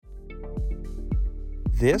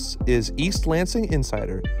This is East Lansing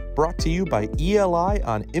Insider, brought to you by ELI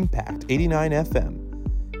on Impact 89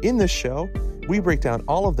 FM. In this show, we break down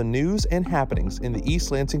all of the news and happenings in the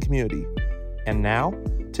East Lansing community. And now,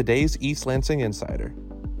 today's East Lansing Insider.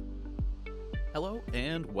 Hello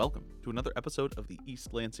and welcome to another episode of the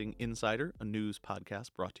East Lansing Insider, a news podcast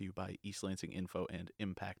brought to you by East Lansing Info and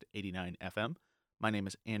Impact 89 FM. My name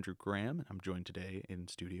is Andrew Graham, and I'm joined today in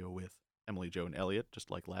studio with Emily, Joe, and Elliot,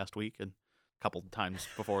 just like last week and a couple times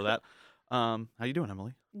before that. How you doing,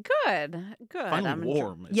 Emily? Good. Finally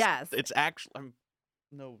warm. Yes. It's actually, I'm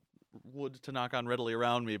no wood to knock on readily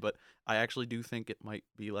around me, but I actually do think it might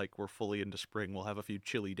be like we're fully into spring. We'll have a few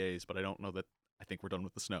chilly days, but I don't know that. I think we're done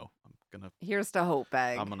with the snow. Here's to hope,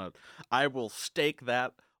 Egg. I will stake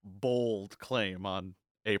that bold claim on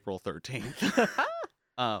April 13th.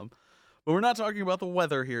 But we're not talking about the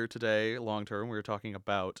weather here today long term. We're talking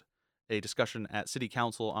about a discussion at City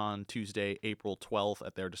Council on Tuesday, April 12th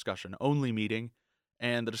at their discussion only meeting.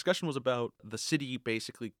 And the discussion was about the city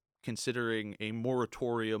basically considering a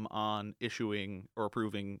moratorium on issuing or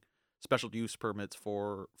approving special use permits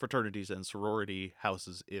for fraternities and sorority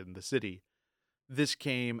houses in the city. This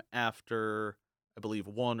came after, I believe,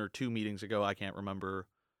 1 or 2 meetings ago, I can't remember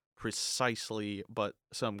precisely, but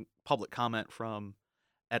some public comment from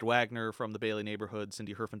Ed Wagner from the Bailey neighborhood,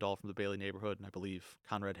 Cindy Herfindahl from the Bailey neighborhood, and I believe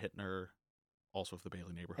Conrad Hittner, also of the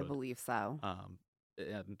Bailey neighborhood. I believe so.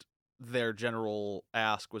 And their general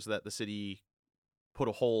ask was that the city put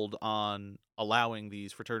a hold on allowing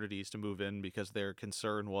these fraternities to move in because their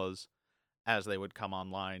concern was as they would come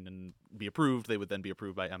online and be approved, they would then be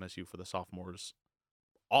approved by MSU for the sophomores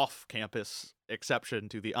off-campus exception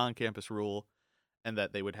to the on-campus rule, and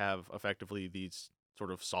that they would have effectively these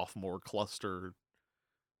sort of sophomore cluster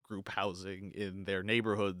group housing in their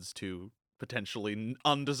neighborhoods to potentially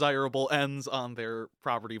undesirable ends on their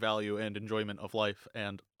property value and enjoyment of life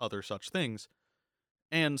and other such things.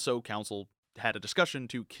 And so council had a discussion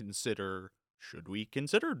to consider, should we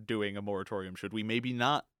consider doing a moratorium? Should we maybe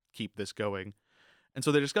not keep this going? And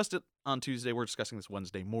so they discussed it on Tuesday. We're discussing this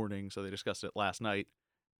Wednesday morning, so they discussed it last night.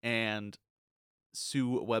 And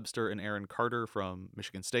Sue Webster and Erin Carter from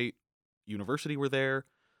Michigan State University were there.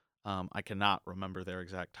 I cannot remember their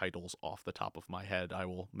exact titles off the top of my head. I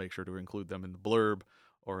will make sure to include them in the blurb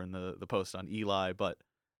or in the post on Eli, but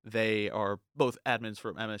they are both admins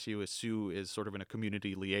from MSU, as Sue is sort of in a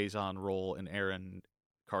community liaison role, and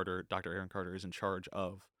Dr. Erin Carter is in charge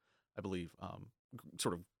of, I believe,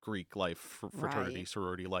 sort of Greek life, fraternity, Right.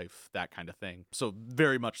 sorority life, that kind of thing. So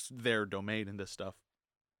very much their domain in this stuff.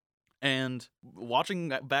 And watching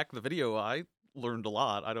back the video, I learned a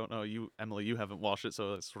lot. I don't know, you, Emily, you haven't watched it,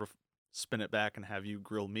 so let's sort of spin it back and have you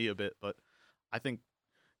grill me a bit. But I think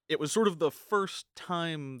it was sort of the first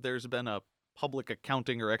time there's been a public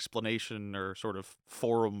accounting or explanation or sort of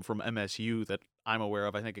forum from MSU that I'm aware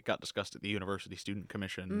of. I think it got discussed at the University Student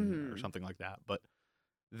Commission or something like that. But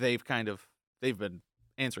they've been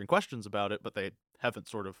answering questions about it, but they haven't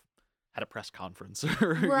sort of had a press conference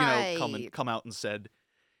or Right. come out and said,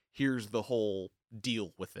 here's the whole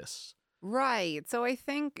deal with this. Right. So I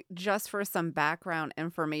think just for some background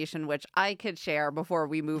information, which I could share before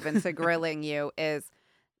we move into grilling you, is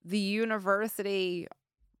the university,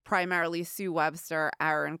 primarily Sue Webster,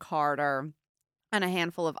 Erin Carter, and a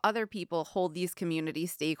handful of other people hold these community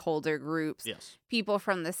stakeholder groups. Yes. People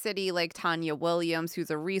from the city like Tanya Williams,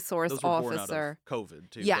 who's a resource Those were born officer. out of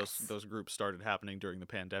COVID, too. Yes. Those groups started happening during the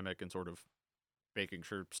pandemic and sort of making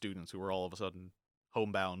sure students who were all of a sudden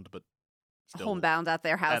homebound, but still Homebound at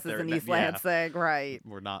their houses their- in East yeah. Lansing, right.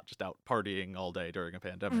 were not just out partying all day during a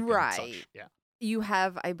pandemic and Right. such. Yeah. You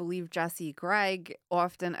have, I believe, Jesse Gregg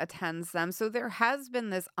often attends them. So there has been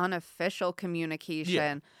this unofficial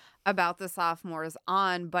communication about the sophomores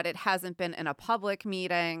on, but it hasn't been in a public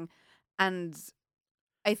meeting. And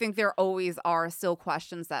I think there always are still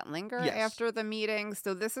questions that linger Yes. after the meeting.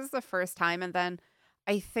 So this is the first time. And then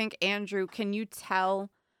I think, Andrew, can you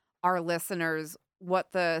tell our listeners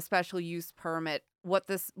what the special use permit,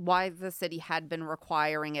 why the city had been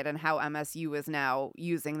requiring it and how MSU is now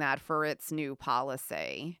using that for its new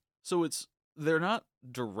policy? So they're not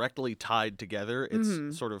directly tied together. It's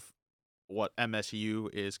Mhm. sort of what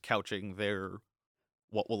MSU is couching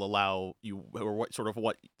what will allow you, or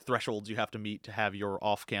what thresholds you have to meet to have your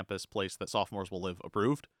off-campus place that sophomores will live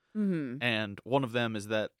approved. Mm-hmm. And one of them is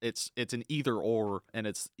that it's an either or, and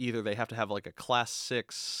it's either they have to have like a class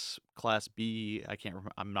 6, class B, I can't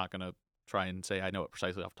remember, I'm not going to try and say I know it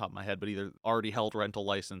precisely off the top of my head, but either already held rental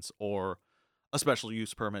license or a special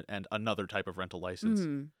use permit and another type of rental license.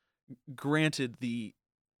 Mm-hmm. Granted, the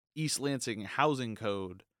East Lansing housing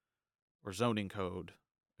code or zoning code,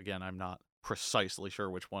 again, I'm not precisely sure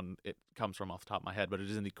which one it comes from off the top of my head, but it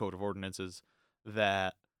is in the Code of Ordinances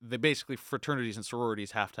that they basically fraternities and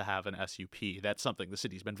sororities have to have an SUP. That's something the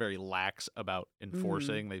city's been very lax about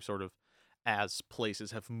enforcing. They've sort of, as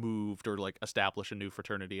places have moved or like establish a new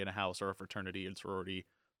fraternity in a house, or a fraternity and sorority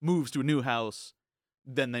moves to a new house,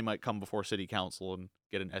 then they might come before city council and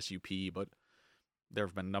get an SUP. But there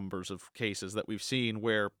have been numbers of cases that we've seen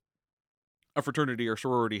where a fraternity or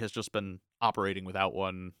sorority has just been operating without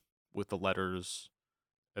one, with the letters,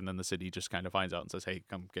 and then the city just kind of finds out and says, hey,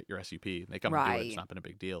 come get your SUP. And they come and do it. It's not been a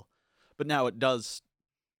big deal. But now it does,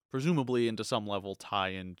 presumably, into some level, tie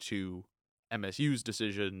into MSU's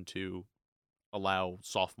decision to allow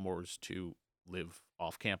sophomores to live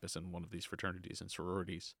off campus in one of these fraternities and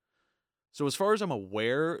sororities. So as far as I'm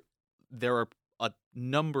aware, there are a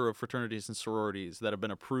number of fraternities and sororities that have been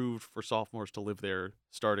approved for sophomores to live there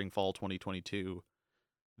starting fall 2022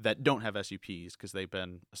 that don't have SUPs because they've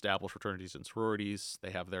been established fraternities and sororities. They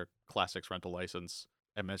have their Class 6 rental license.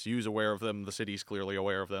 MSU's aware of them. The city's clearly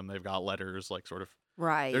aware of them. They've got letters, like, sort of.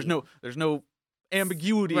 Right. There's no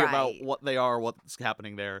ambiguity about what they are, what's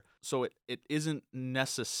happening there. So it isn't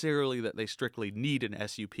necessarily that they strictly need an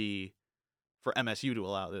SUP for MSU to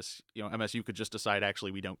allow this. You know, MSU could just decide,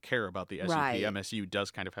 actually, we don't care about the SUP. Right. MSU does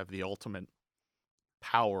kind of have the ultimate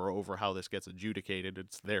power over how this gets adjudicated.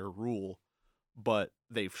 It's their rule. But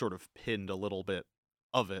they've sort of pinned a little bit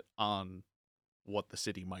of it on what the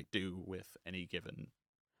city might do with any given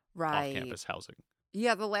off-campus housing.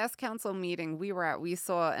 Yeah, the last council meeting we were at, we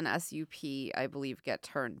saw an SUP, I believe, get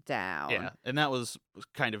turned down. Yeah, and that was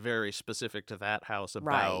kind of very specific to that house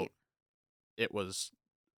about it was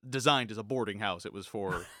designed as a boarding house. It was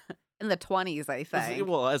for... in the 20s, I think.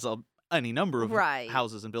 Well, as any number of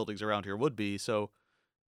houses and buildings around here would be. So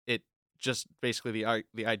it just basically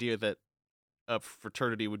the idea that a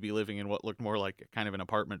fraternity would be living in what looked more like kind of an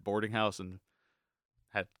apartment boarding house and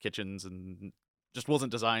had kitchens and just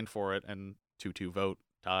wasn't designed for it. And 2-2 vote,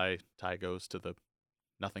 tie goes to the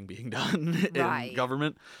nothing being done in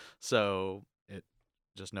government. So it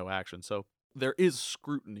just no action. So there is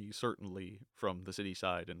scrutiny, certainly, from the city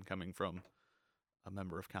side and coming from a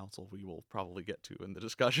member of council we will probably get to in the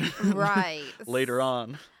discussion later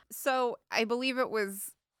on. So I believe it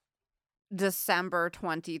was December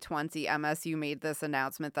 2020, MSU made this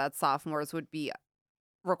announcement that sophomores would be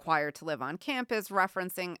required to live on campus,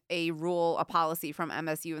 referencing a policy from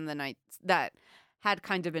MSU in the that had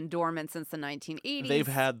kind of been dormant since the 1980s. They've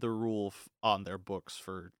had the rule on their books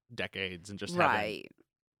for decades and just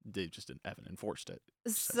haven't enforced it.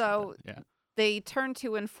 So they turned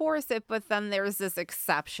to enforce it, but then there's this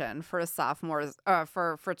exception for sophomores,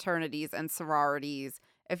 for fraternities and sororities.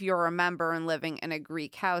 If you're a member and living in a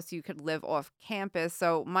Greek house, you could live off campus.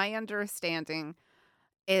 So my understanding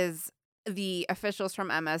is the officials from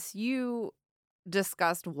MSU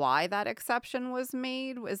discussed why that exception was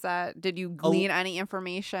made. Did you glean any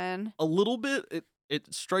information? A little bit.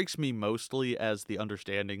 It strikes me mostly as the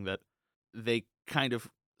understanding that they kind of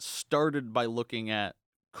started by looking at,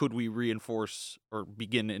 could we reinforce or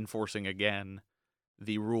begin enforcing again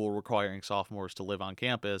the rule requiring sophomores to live on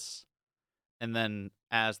campus? And then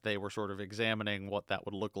as they were sort of examining what that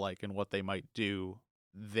would look like and what they might do,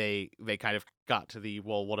 they kind of got to the,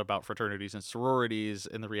 well, what about fraternities and sororities?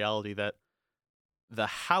 And the reality that the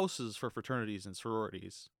houses for fraternities and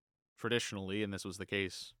sororities traditionally, and this was the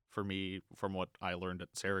case for me from what I learned at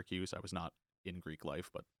Syracuse, I was not in Greek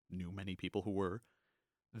life, but knew many people who were,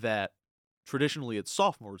 that traditionally it's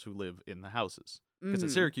sophomores who live in the houses. Because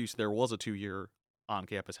at Syracuse, there was a 2-year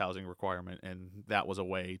on-campus housing requirement, and that was a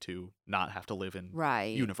way to not have to live in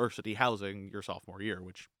university housing your sophomore year,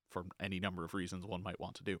 which for any number of reasons one might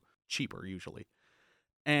want to do. Cheaper, usually.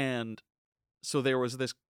 And so there was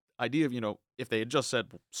this idea of, if they had just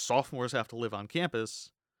said sophomores have to live on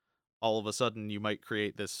campus, all of a sudden you might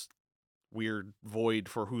create this weird void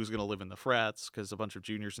for who's going to live in the frats, because a bunch of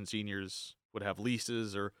juniors and seniors would have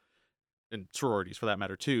leases, and sororities for that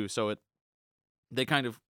matter too. So they kind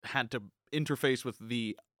of had to interface with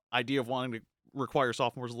the idea of wanting to require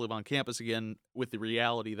sophomores to live on campus again, with the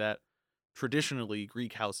reality that traditionally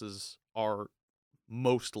Greek houses are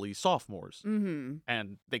mostly sophomores.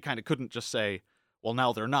 And they kind of couldn't just say, well,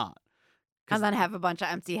 now they're not. And then have a bunch of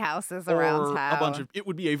empty houses around town. It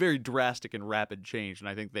would be a very drastic and rapid change, and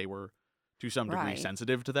I think they were to some degree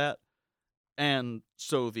sensitive to that. And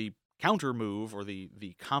so the counter move, or the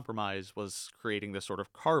compromise, was creating this sort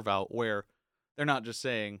of carve out where they're not just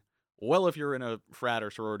saying, well, if you're in a frat or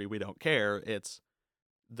sorority, we don't care. It's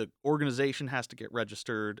the organization has to get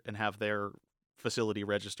registered and have their facility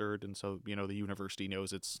registered, and so the university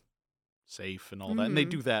knows it's safe and all that. And they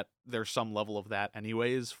do that. There's some level of that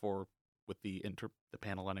anyways for with the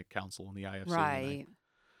Panhellenic Council and the IFC. Right.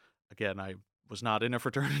 I was not in a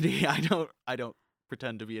fraternity. I don't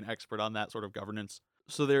pretend to be an expert on that sort of governance.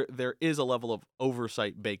 So there is a level of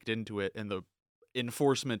oversight baked into it, and the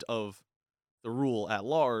enforcement of the rule at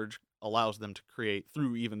large allows them to create,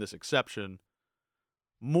 through even this exception,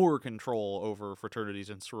 more control over fraternities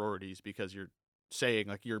and sororities, because you're saying,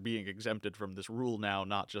 like, you're being exempted from this rule now,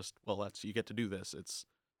 not just, well, you get to do this. It's,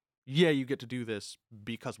 yeah, you get to do this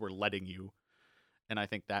because we're letting you. And I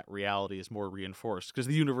think that reality is more reinforced, because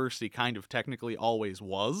the university kind of technically always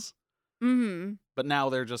was. Mm-hmm. But now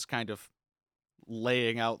they're just kind of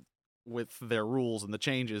laying out with their rules and the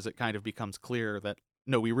changes. It kind of becomes clear that,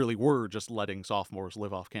 no, we really were just letting sophomores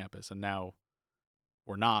live off campus, and now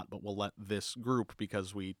we're not, but we'll let this group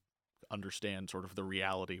because we understand sort of the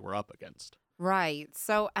reality we're up against. Right.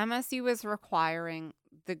 So MSU is requiring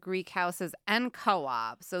the Greek houses and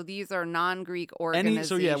co-op. So these are non-Greek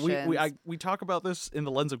organizations. We talk about this in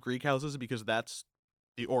the lens of Greek houses because that's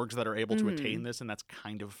the orgs that are able to attain this, and that's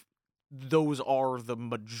kind of, those are the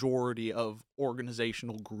majority of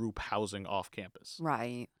organizational group housing off campus.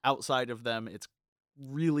 Right. Outside of them, it's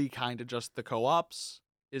really kind of just the co-ops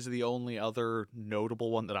is the only other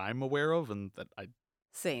notable one that I'm aware of, and that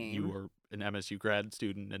Same. You are an MSU grad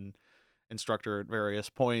student and instructor at various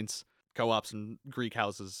points. Co-ops and Greek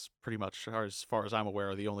houses, pretty much, as far as I'm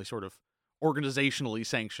aware, are the only sort of organizationally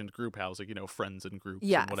sanctioned group housing, friends and groups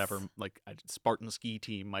and whatever. Like, Spartan ski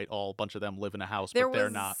team might a bunch of them live in a house, but they're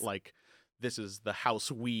not like, this is the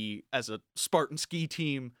house we, as a Spartan ski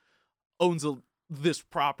team, owns this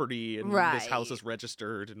property, and this house is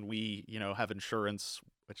registered, and we, have insurance,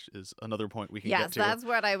 which is another point we can get to. Yes, that's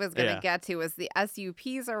what I was going to get to, is the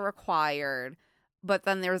SUPs are required, but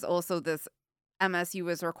then there's also this, MSU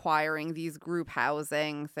is requiring these group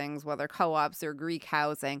housing things, whether co-ops or Greek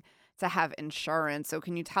housing, to have insurance. So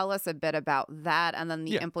can you tell us a bit about that, and then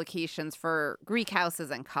the implications for Greek houses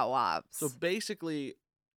and co-ops? So basically,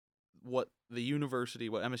 what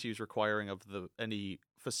MSU is requiring of any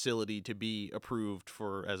facility to be approved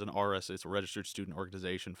for as an RS, it's a registered student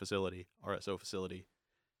organization facility, RSO facility,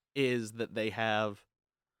 is that they have,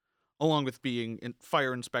 along with being in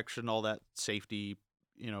fire inspection, all that safety,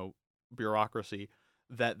 bureaucracy,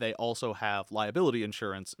 that they also have liability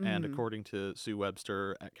insurance. And according to Sue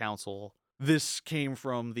Webster at Council, this came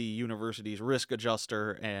from the university's risk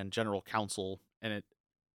adjuster and general counsel, and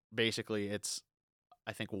it's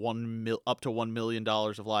I think up to $1 million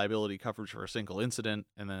of liability coverage for a single incident,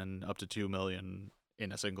 and then up to $2 million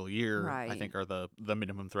in a single year, I think, are the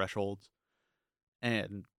minimum thresholds.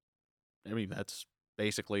 And I mean, that's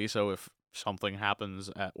basically, so if something happens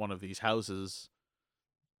at one of these houses,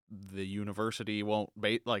 the university won't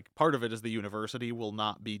part of it is the university will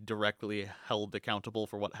not be directly held accountable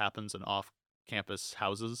for what happens in off-campus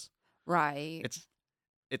houses. Right.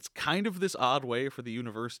 It's kind of this odd way for the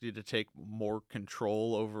university to take more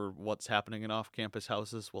control over what's happening in off-campus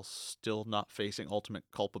houses while still not facing ultimate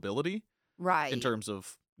culpability. Right. In terms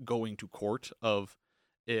of going to court, of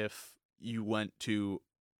if you went to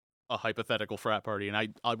a hypothetical frat party,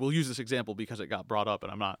 and I will use this example because it got brought up,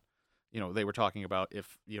 and I'm not, they were talking about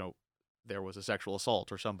if, there was a sexual assault,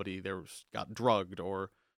 or somebody got drugged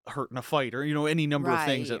or hurt in a fight, or, any number of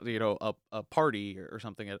things at, a party or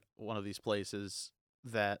something at one of these places,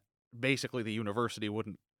 that basically the university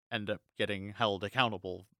wouldn't end up getting held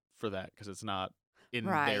accountable for that because it's not in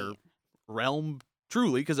their realm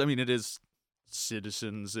truly, because, I mean, it is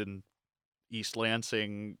citizens in East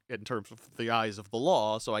Lansing in terms of the eyes of the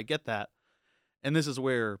law, so I get that. And this is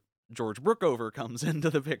where George Brookover comes into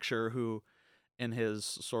the picture, who, in his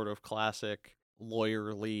sort of classic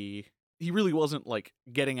lawyerly, he really wasn't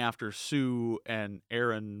getting after Sue and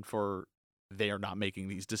Erin for they are not making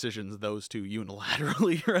these decisions, those two,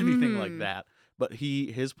 unilaterally or anything like that. But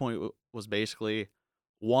his point was basically,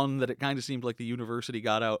 one, that it kind of seemed like the university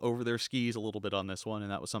got out over their skis a little bit on this one,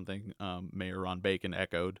 and that was something Mayor Ron Bacon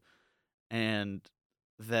echoed. And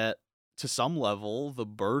that, to some level, the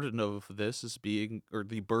burden of this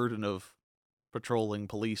the burden of patrolling,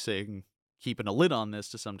 policing, keeping a lid on this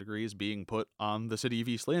to some degree is being put on the city of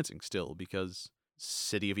East Lansing still, because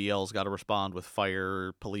city of EL's got to respond with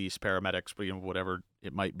fire, police, paramedics, whatever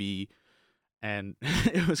it might be. And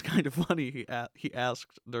it was kind of funny. He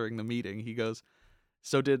asked during the meeting, he goes,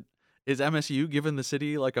 so is MSU giving the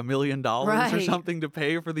city $1 million or something to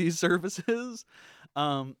pay for these services?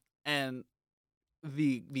 And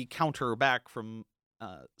the counter back from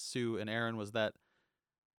Sue and Erin was that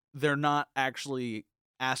they're not actually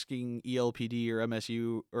asking ELPD or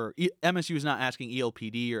MSU, or MSU is not asking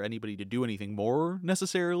ELPD or anybody to do anything more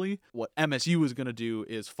necessarily. What MSU is going to do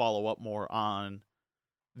is follow up more on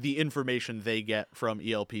the information they get from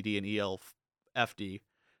ELPD and ELFD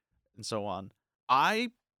and so on.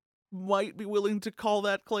 I might be willing to call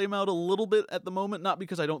that claim out a little bit at the moment, not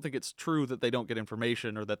because I don't think it's true that they don't get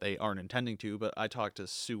information or that they aren't intending to, but I talked to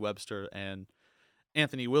Sue Webster and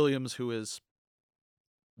Anthony Williams, who is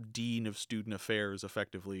Dean of Student Affairs,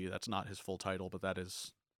 effectively. That's not his full title, but that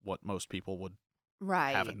is what most people would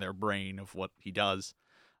have in their brain of what he does.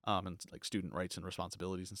 And like student rights and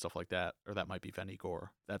responsibilities and stuff like that. Or that might be Venny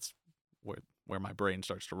Gore. That's where my brain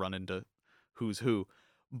starts to run into who's who.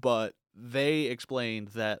 But they explained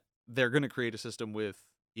that they're going to create a system with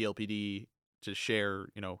ELPD to share,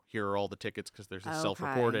 here are all the tickets because there's a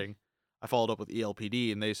self-reporting. I followed up with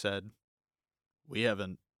ELPD and they said, we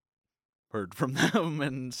haven't heard from them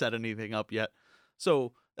and set anything up yet.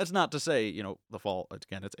 So that's not to say, the fall,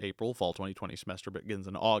 again, it's April, fall 2020 semester begins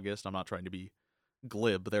in August. I'm not trying to be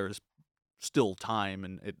glib. There is still time.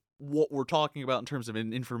 And what we're talking about in terms of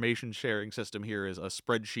an information sharing system here is a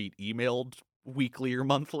spreadsheet emailed weekly or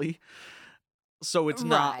monthly. So it's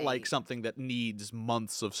not like something that needs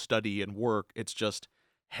months of study and work. It's just,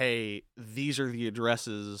 hey, these are the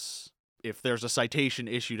addresses. If there's a citation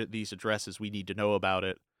issued at these addresses, we need to know about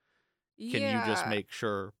it. Can you just make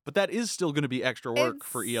sure? But that is still going to be extra work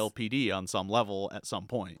for ELPD on some level at some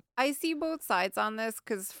point. I see both sides on this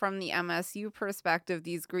because from the MSU perspective,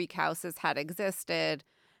 these Greek houses had existed.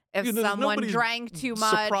 If someone drank too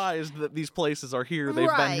much, surprised that these places are here. They've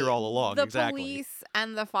been here all along. The police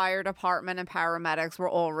and the fire department and paramedics were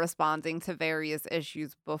all responding to various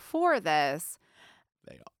issues before this.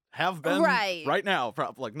 They have been right now,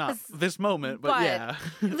 probably not this moment, but yeah,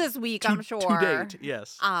 this week I'm sure. To date,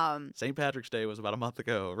 yes. St. Patrick's Day was about a month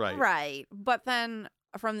ago, right? Right, but then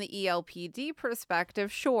from the ELPD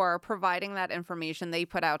perspective, sure, providing that information, they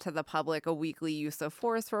put out to the public a weekly use of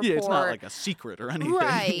force report. Yeah, it's not like a secret or anything.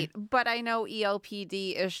 Right, but I know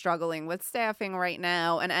ELPD is struggling with staffing right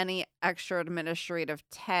now, and any extra administrative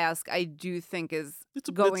task I do think is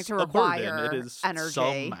going to require it is energy.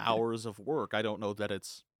 Some hours of work. I don't know that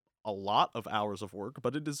it's a lot of hours of work,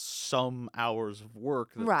 but it is some hours of work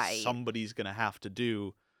that somebody's going to have to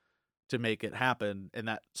do to make it happen, and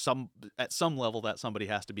that at some level that somebody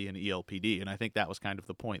has to be an ELPD. And I think that was kind of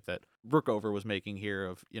the point that Brookover was making here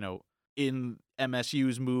of, in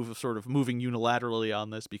MSU's move of sort of moving unilaterally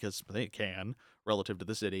on this because they can relative to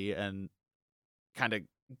the city and kind of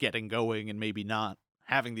getting going and maybe not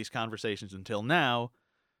having these conversations until now.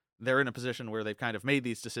 They're in a position where they've kind of made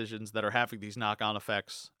these decisions that are having these knock-on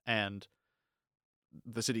effects, and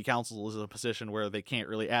the city council is in a position where they can't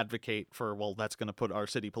really advocate for, well, that's going to put our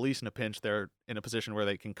city police in a pinch. They're in a position where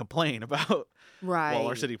they can complain about, well,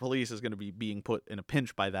 our city police is going to be being put in a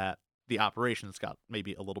pinch by that. The operations got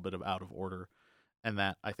maybe a little bit of out of order, and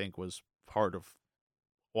that, I think, was part of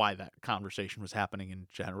why that conversation was happening in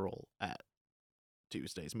general at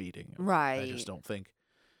Tuesday's meeting. Right. I just don't think,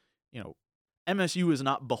 MSU is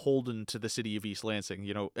not beholden to the city of East Lansing.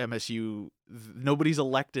 MSU, nobody's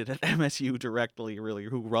elected at MSU directly, really,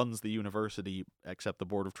 who runs the university except the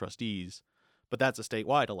Board of Trustees. But that's a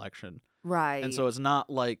statewide election. Right. And so it's not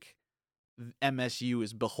like MSU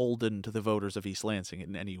is beholden to the voters of East Lansing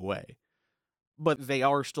in any way. But they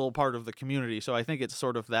are still part of the community. So I think it's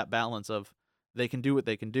sort of that balance of they can do what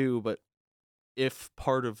they can do, but if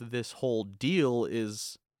part of this whole deal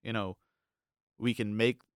is, we can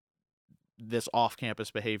make this off-campus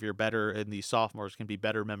behavior better, and these sophomores can be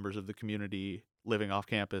better members of the community living off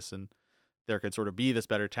campus, and there could sort of be this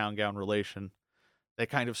better town-gown relation. They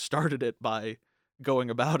kind of started it by going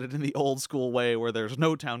about it in the old school way where there's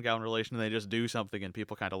no town-gown relation and they just do something and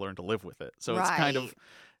people kind of learn to live with it. So it's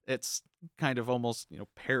kind of almost,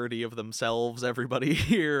 parody of themselves, everybody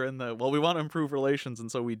here, and we want to improve relations,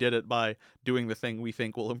 and so we did it by doing the thing we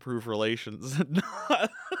think will improve relations.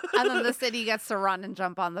 And then the city gets to run and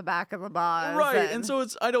jump on the back of the bus. Right, and so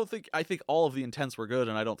I think all of the intents were good,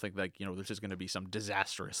 and I don't think that, this is going to be some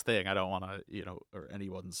disastrous thing. I don't want to, or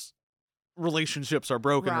anyone's relationships are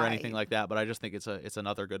broken or anything like that, but I just think it's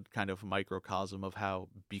another good kind of microcosm of how,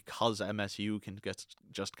 because MSU can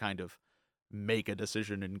just kind of make a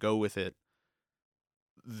decision and go with it,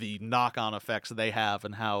 the knock-on effects they have,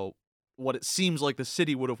 and how what it seems like the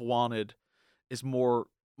city would have wanted is more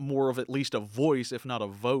of at least a voice, if not a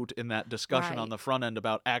vote, in that discussion on the front end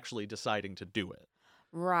about actually deciding to do it.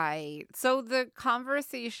 Right. So the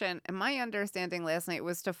conversation, and my understanding last night,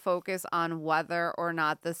 was to focus on whether or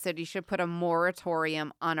not the city should put a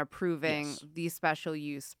moratorium on approving these special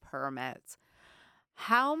use permits.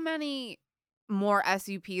 How many more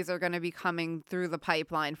SUPs are going to be coming through the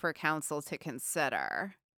pipeline for council to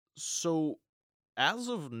consider? So, as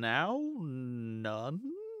of now, none.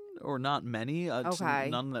 or not many. Okay.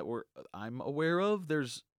 None that I'm aware of.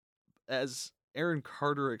 There's, as Erin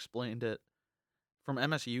Carter explained it, from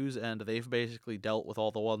MSU's end, they've basically dealt with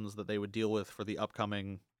all the ones that they would deal with for the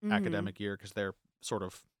upcoming academic year, because their sort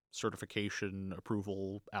of certification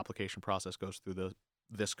approval application process goes through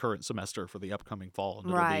this current semester for the upcoming fall. And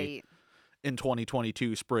it'll be Right. in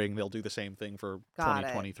 2022 spring, they'll do the same thing for Got it.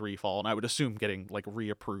 2023 fall. And I would assume getting like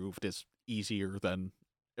reapproved is easier than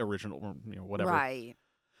original, whatever. Right.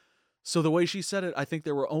 So the way she said it, I think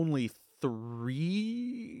there were only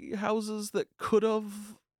 3 houses that could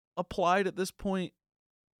have applied at this point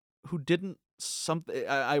who didn't. Something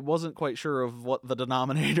I wasn't quite sure of what the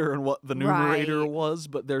denominator and what the numerator Right. was,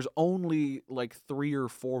 but there's only like 3 or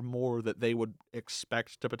 4 more that they would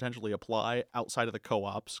expect to potentially apply outside of the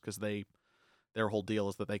co-ops, because their whole deal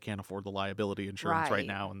is that they can't afford the liability insurance right Right.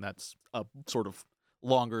 now, and that's a sort of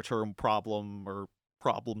longer term problem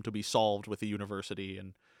to be solved with the university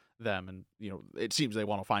and them, and it seems they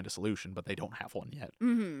want to find a solution, but they don't have one yet.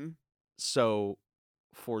 So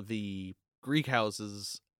for the Greek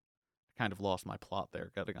houses, I kind of lost my plot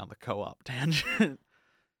there, getting on the co-op tangent.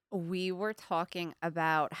 We were talking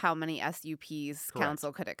about how many SUPs Correct.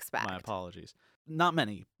 council could expect. My apologies. Not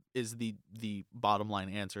many is the bottom line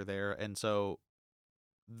answer there. And so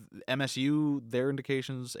MSU, their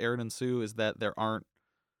indications, Erin and Sue, is that there aren't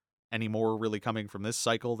any more really coming from this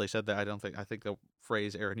cycle. They said that I think the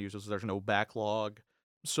phrase Erin uses, there's no backlog.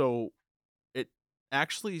 So it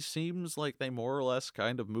actually seems like they more or less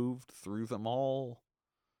kind of moved through them all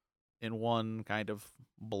in one kind of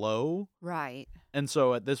blow. Right. And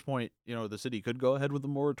so at this point, the city could go ahead with the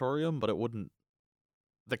moratorium, but it wouldn't.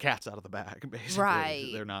 The cat's out of the bag, basically. Right.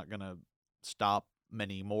 They're not going to stop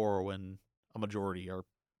many more when a majority are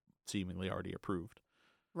seemingly already approved.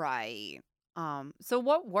 Right. So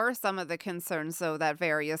what were some of the concerns, though, that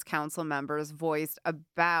various council members voiced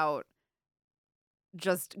about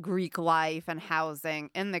just Greek life and housing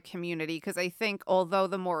in the community? Because I think although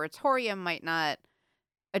the moratorium might not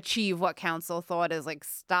achieve what council thought is like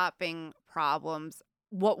stopping problems,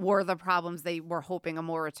 what were the problems they were hoping a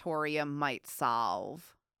moratorium might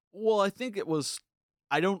solve? Well,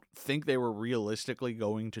 I don't think they were realistically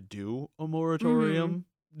going to do a moratorium.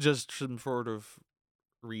 Just some sort of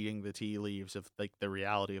reading the tea leaves of like the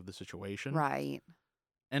reality of the situation. Right.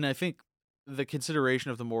 And I think the consideration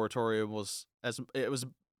of the moratorium was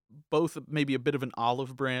both maybe a bit of an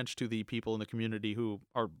olive branch to the people in the community who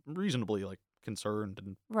are reasonably like concerned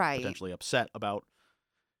and Right. potentially upset about,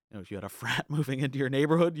 if you had a frat moving into your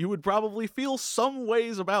neighborhood, you would probably feel some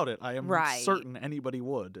ways about it. I am Right. certain anybody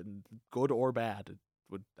would, and good or bad.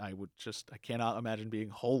 I cannot imagine being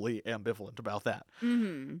wholly ambivalent about that.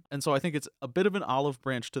 And so I think it's a bit of an olive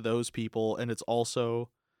branch to those people, and it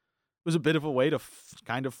was a bit of a way to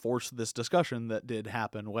kind of force this discussion that did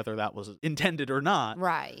happen, whether that was intended or not.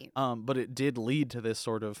 Right. But it did lead to this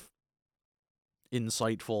sort of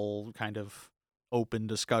insightful kind of open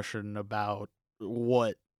discussion about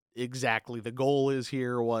what exactly the goal is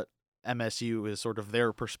here, what MSU is sort of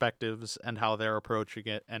their perspectives and how they're approaching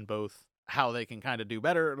it, and both how they can kind of do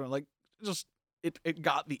better. And like, just it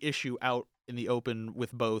got the issue out in the open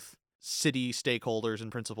with both city stakeholders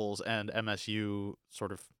and principals and MSU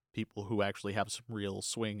sort of people who actually have some real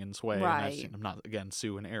swing and sway. Right. And I'm not, again,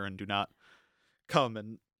 Sue and Erin do not come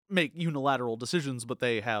and make unilateral decisions, but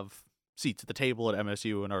they have seats at the table at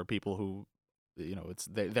MSU and are people who,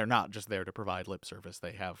 they're not just there to provide lip service.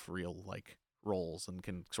 They have real like roles and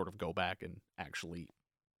can sort of go back and actually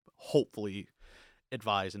hopefully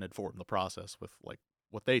advise and inform the process with like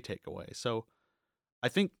what they take away. So I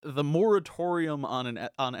think the moratorium on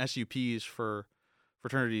SUPs for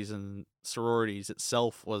fraternities and sororities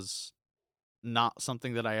itself was not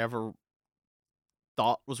something that I ever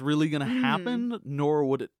thought was really going to happen, nor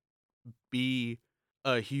would it be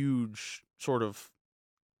a huge sort of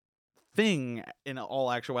thing in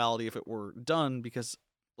all actuality if it were done, because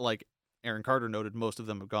like Erin Carter noted, most of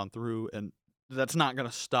them have gone through, and that's not going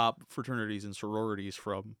to stop fraternities and sororities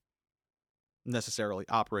from necessarily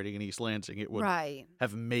operating in East Lansing. It would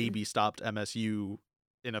have maybe stopped MSU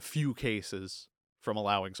in a few cases from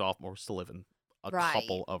allowing sophomores to live in a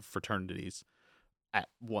couple of fraternities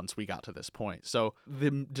once we got to this point. So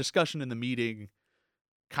the discussion in the meeting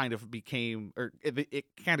kind of became, or it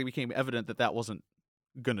kind of became evident that wasn't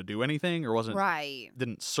going to do anything, or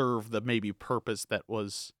didn't serve the maybe purpose that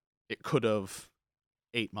it could have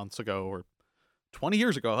 8 months ago or 20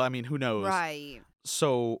 years ago. I mean, who knows? Right.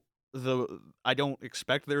 So I don't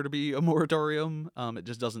expect there to be a moratorium. It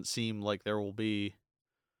just doesn't seem like there will be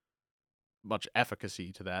much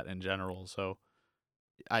efficacy to that in general. So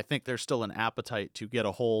I think there's still an appetite to get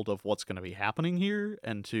a hold of what's going to be happening here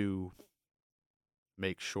and to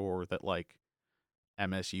make sure that, like,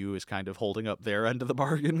 MSU is kind of holding up their end of the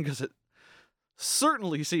bargain, because it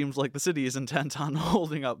certainly seems like the city is intent on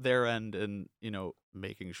holding up their end and, you know,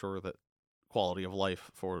 making sure that quality of life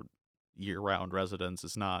for year-round residents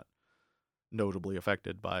is not notably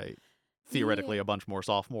affected by theoretically a bunch more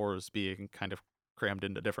sophomores being kind of crammed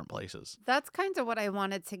into different places. That's kind of what I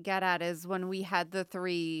wanted to get at, is when we had the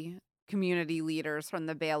 3 community leaders from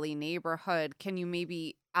the Bailey neighborhood, can you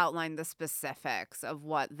maybe outline the specifics of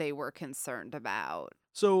what they were concerned about?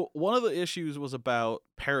 So one of the issues was about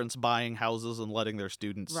parents buying houses and letting their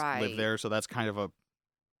students live there. So that's kind of a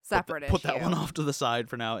separate issue. Put that issue. one off to the side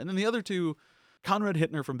for now. And then the other 2, Conrad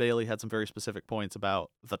Hittner from Bailey had some very specific points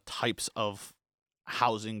about the types of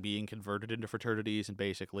housing being converted into fraternities and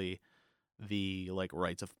basically the, like,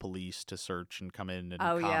 rights of police to search and come in and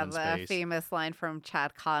common the space. famous line from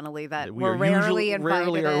Chad Connolly that We we're are rarely invited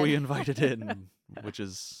Rarely are in. we invited in, which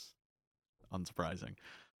is unsurprising.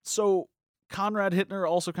 So Conrad Hittner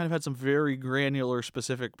also kind of had some very granular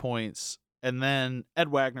specific points. And then Ed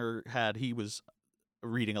Wagner he was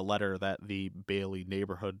reading a letter that the Bailey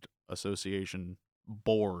Neighborhood Association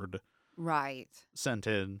board sent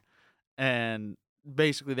in. And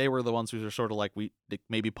basically they were the ones who were sort of like, we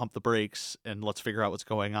maybe pump the brakes and let's figure out what's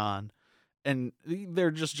going on. And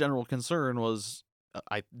their just general concern was,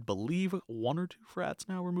 I believe 1 or 2 frats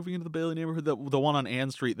now were moving into the Bailey neighborhood. The one on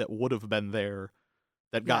Ann Street that would have been there,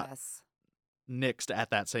 that got nixed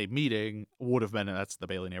at that same meeting, would have been, that's the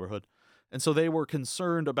Bailey neighborhood. And so they were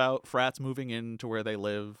concerned about frats moving into where they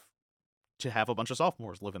live to have a bunch of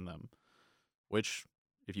sophomores live in them, which,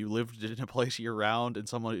 if you lived in a place year round and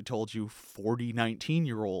somebody told you 40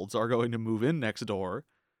 19-year-olds are going to move in next door,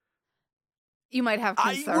 you might have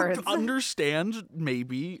concerns. I would understand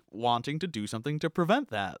maybe wanting to do something to prevent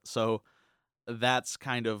that. So that's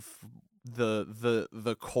kind of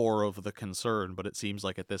the core of the concern, but it seems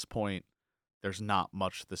like at this point there's not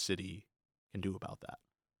much the city can do about that.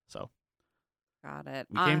 So got it.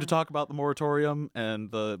 We came to talk about the moratorium, and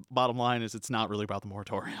the bottom line is it's not really about the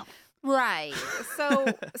moratorium. Right.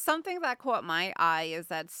 So something that caught my eye is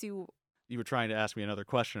that Sue... You were trying to ask me another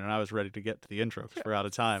question, and I was ready to get to the intro because we're out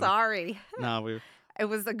of time. Sorry. No, it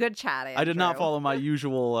was a good chat, Andrew. I did not follow my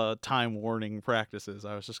usual time warning practices.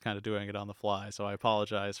 I was just kind of doing it on the fly, so I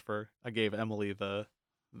apologize I gave Emily the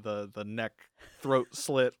neck throat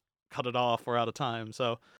slit, cut it off, we're out of time.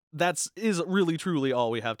 So is really truly all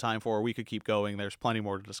we have time for. We could keep going. There's plenty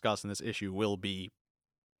more to discuss, and this issue will be,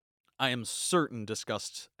 I am certain,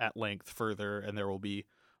 discussed at length further, and there will be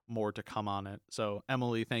more to come on it. So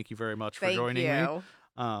Emily, thank you very much for joining me.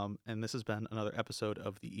 And this has been another episode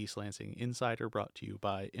of the East Lansing Insider, brought to you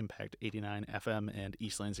by Impact 89 FM and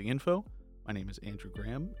East Lansing Info. My name is Andrew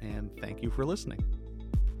Graham, and thank you for listening.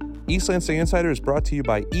 East Lansing Insider is brought to you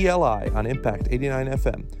by ELI on Impact 89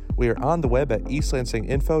 FM. We are on the web at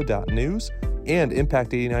eastlansinginfo.news and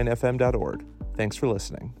impact89fm.org. Thanks for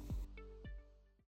listening.